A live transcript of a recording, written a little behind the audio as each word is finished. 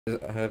is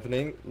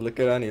happening? Look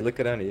at Annie, look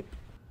at Annie.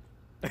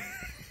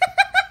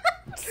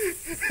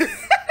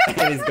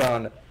 And he's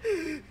gone.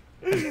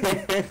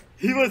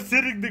 He was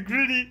sitting the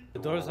gritty. The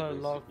doors are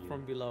locked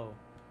from below.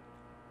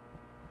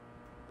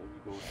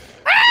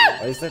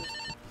 Why is that?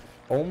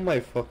 Oh my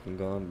fucking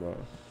god, bro.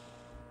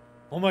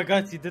 Oh my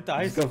god, he did the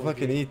ice. He's got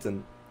fucking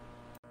eaten.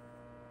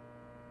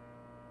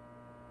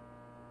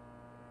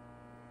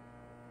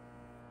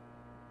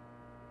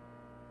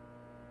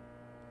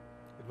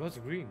 It was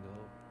green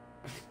though.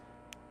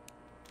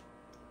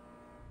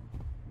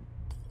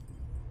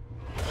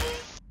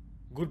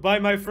 Goodbye,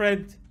 my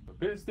friend.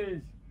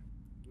 Business.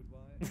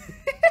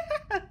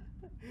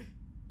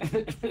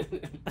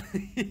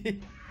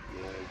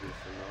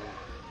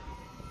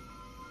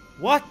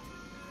 What?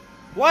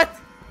 What?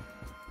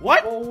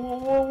 What? Whoa, whoa,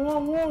 whoa, whoa,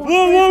 whoa!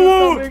 Whoa,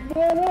 whoa,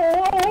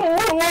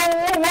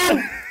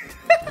 whoa!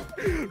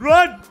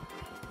 Run!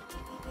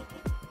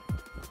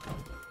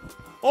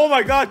 Oh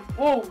my god!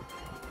 Whoa!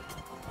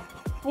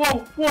 Whoa,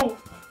 whoa!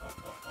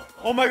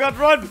 Oh my god,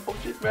 run! Oh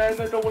shit, man!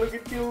 I don't want to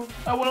get killed.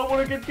 I don't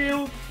want to get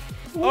killed.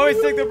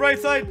 Always take the bright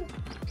side.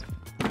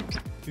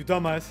 You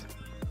dumbass.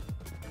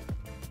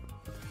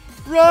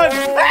 Run!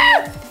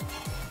 Ah!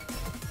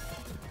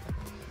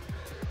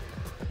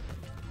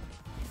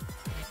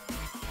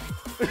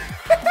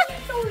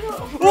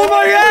 Oh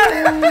my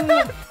god!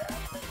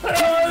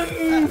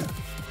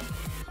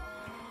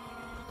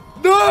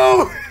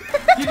 No!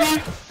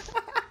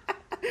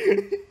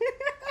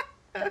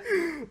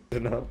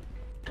 No.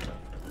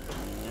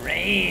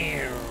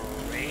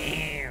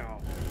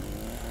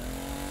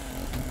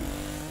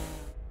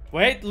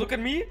 Wait, look at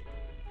me.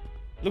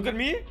 Look at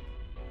me.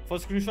 For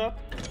screenshot.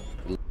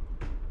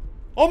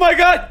 Oh my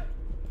god!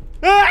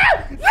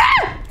 Ah!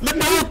 Ah! Let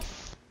me out!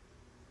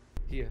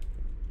 Here.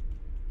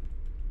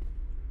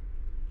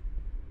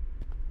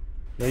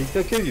 No, he's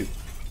gonna kill you.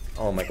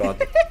 Oh my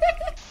god.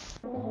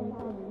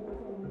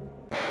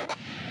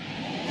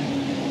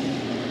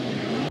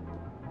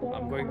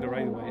 I'm going the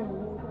right way.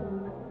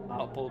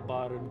 Apple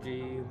bottom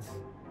jeans,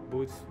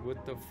 boots with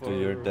the fur.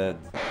 Dude, you're dead.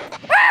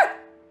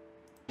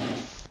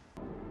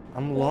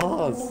 I'm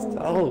lost.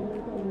 Help.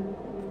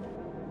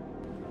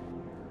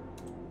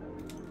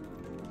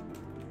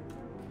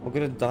 I'm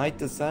gonna die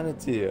to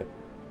sanity.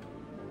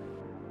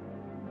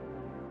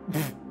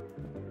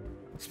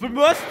 Spin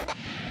burst!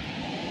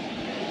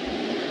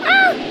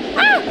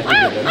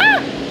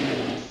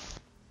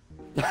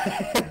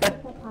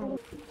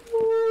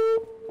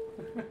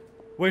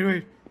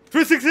 Wait.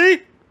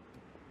 360!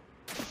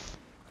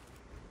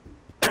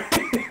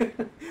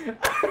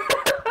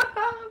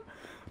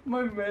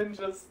 My man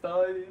just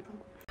died.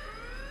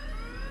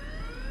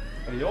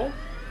 Hello?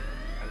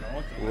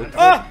 Hello?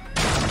 Ah!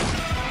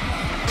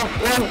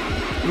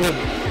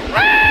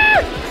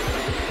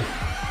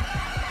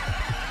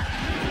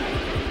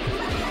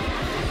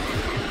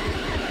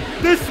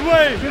 This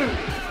way!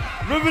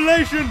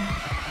 Revelation!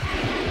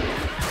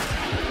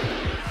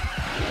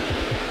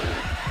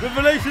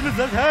 Revelation is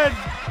at hand!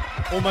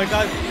 Oh my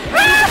god!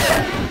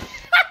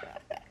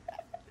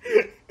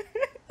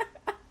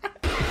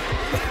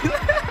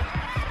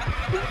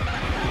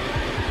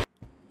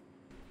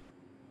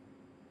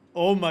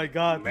 Oh my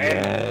god!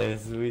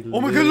 Yes, we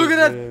Oh my god! Look at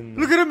that!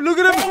 Look at him! Look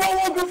at him!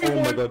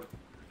 Oh my god!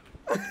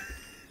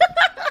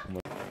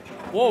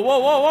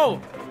 Whoa!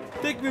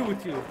 Take me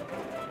with you!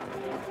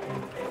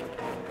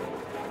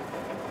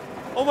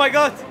 Oh my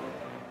god!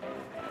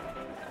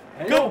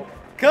 Hello?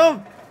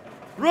 Come!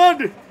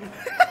 Run!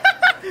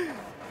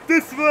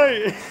 This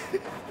way!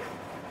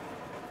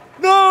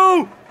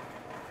 No!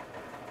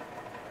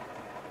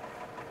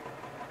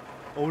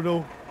 Oh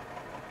no!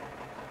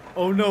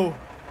 Oh no!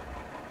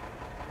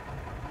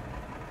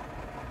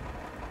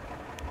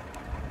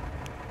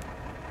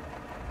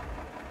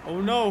 Oh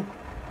no!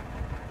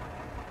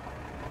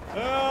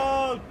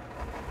 Help!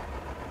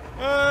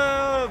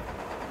 Help!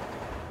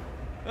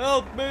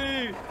 Help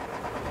me!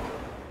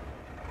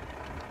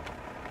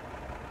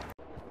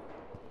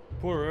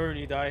 Poor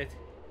Ernie died.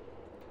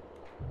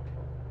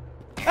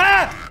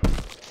 Ah!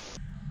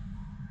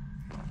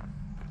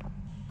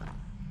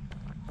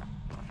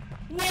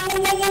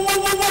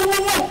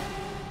 Whoa!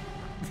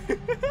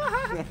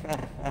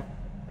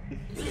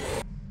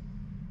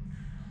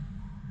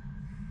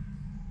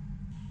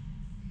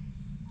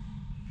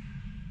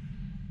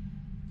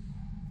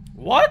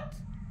 What?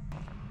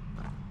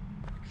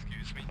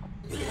 Excuse me.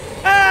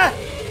 Ah!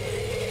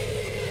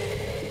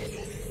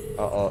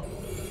 Uh-oh.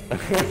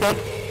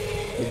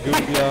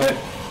 Goofy out.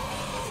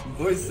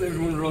 Boys,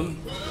 everyone run.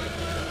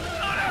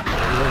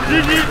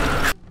 GG!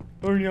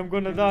 Ernie, I'm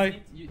gonna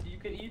die. You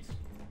can eat.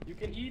 You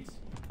can eat.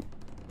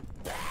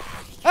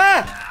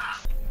 Ah!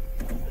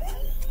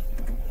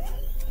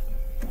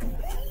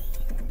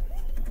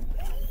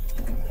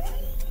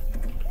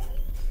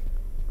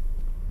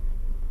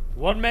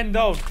 One man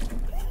down.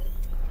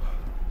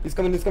 He's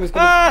coming.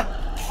 Ah!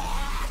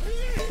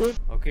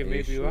 Okay,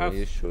 maybe you have.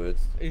 You should.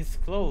 It's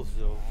close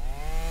though.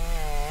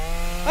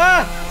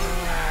 Ah!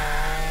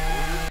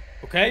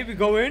 Okay, we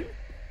go in.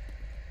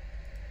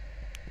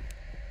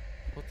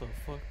 What the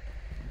fuck?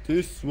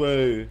 This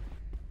way.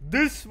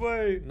 This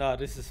way. Nah,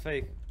 this is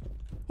fake.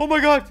 Oh my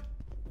god.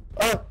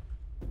 Ah.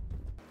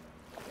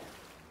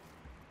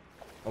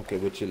 Okay,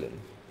 we're chilling.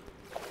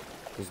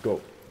 Let's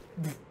go.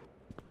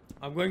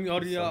 I'm going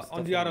on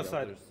the other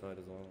side. As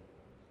well.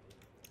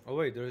 Oh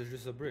wait, there is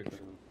just a bridge.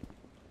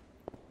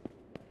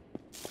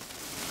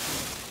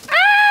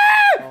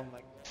 Oh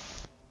my.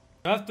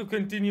 I have to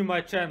continue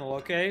my channel,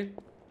 okay?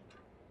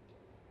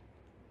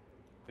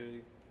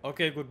 Okay.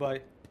 Okay,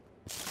 goodbye.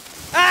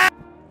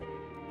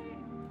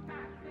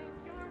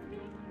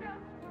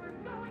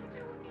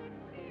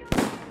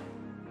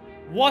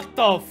 What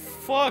the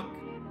fuck?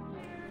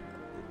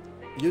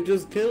 You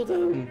just killed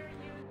him.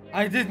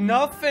 I did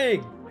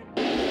nothing.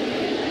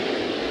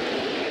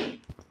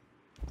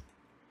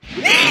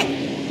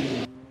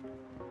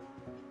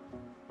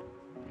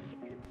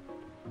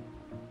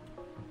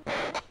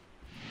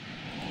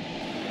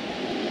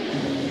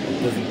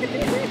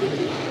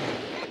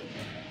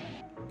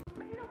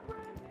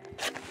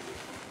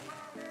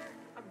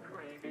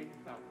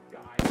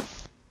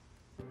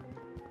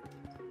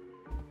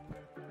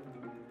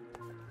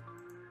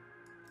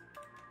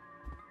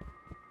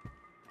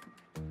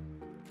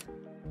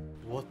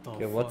 What the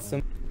Okay, fuck? what's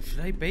some?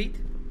 Should I bait?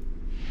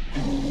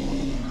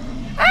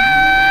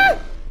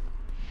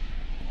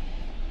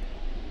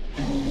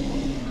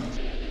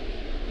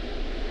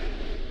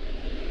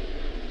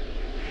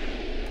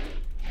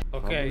 How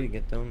do we Okay,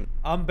 get down?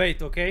 I'm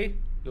bait, okay?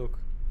 Look.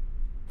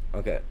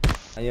 Okay,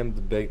 I am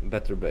the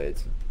better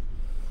bait.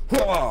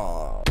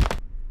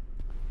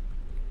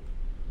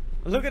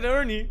 Look at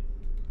Ernie.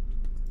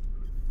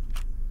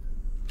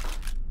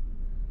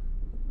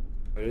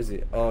 Where is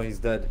he? Oh, he's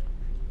dead.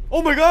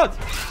 Oh my god!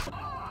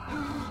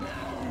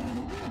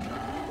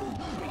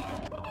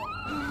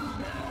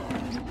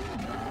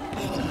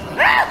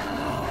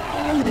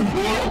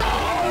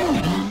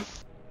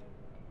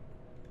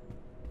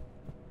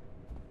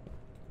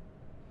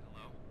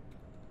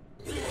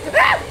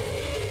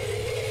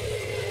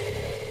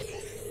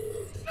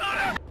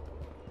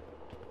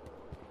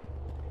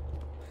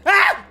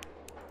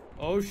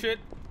 Oh shit.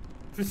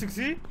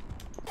 360?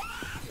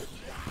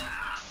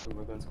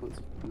 Mal ganz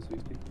kurz, das ist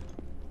wichtig.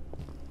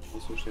 Ich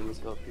muss verstehen,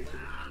 was gerade geht.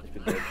 Ich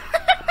bin dead.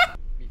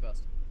 Me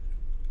first.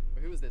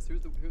 Wait, who is this? Who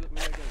am I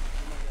against?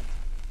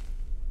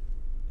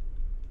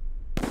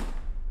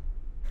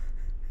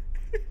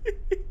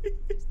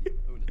 It's the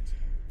opponent.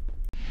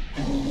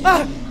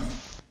 Ah!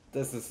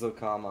 This is so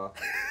karma.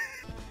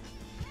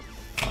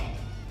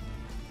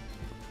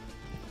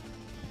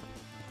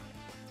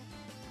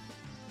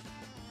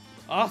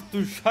 Ach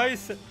du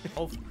Scheiße!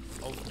 Auf.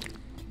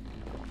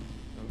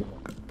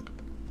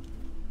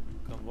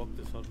 Kein Bock,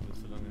 das hat mir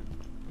zu lange.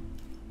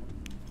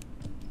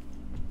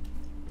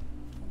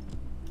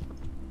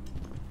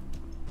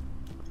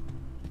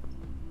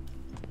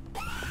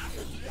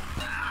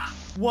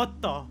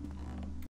 What the?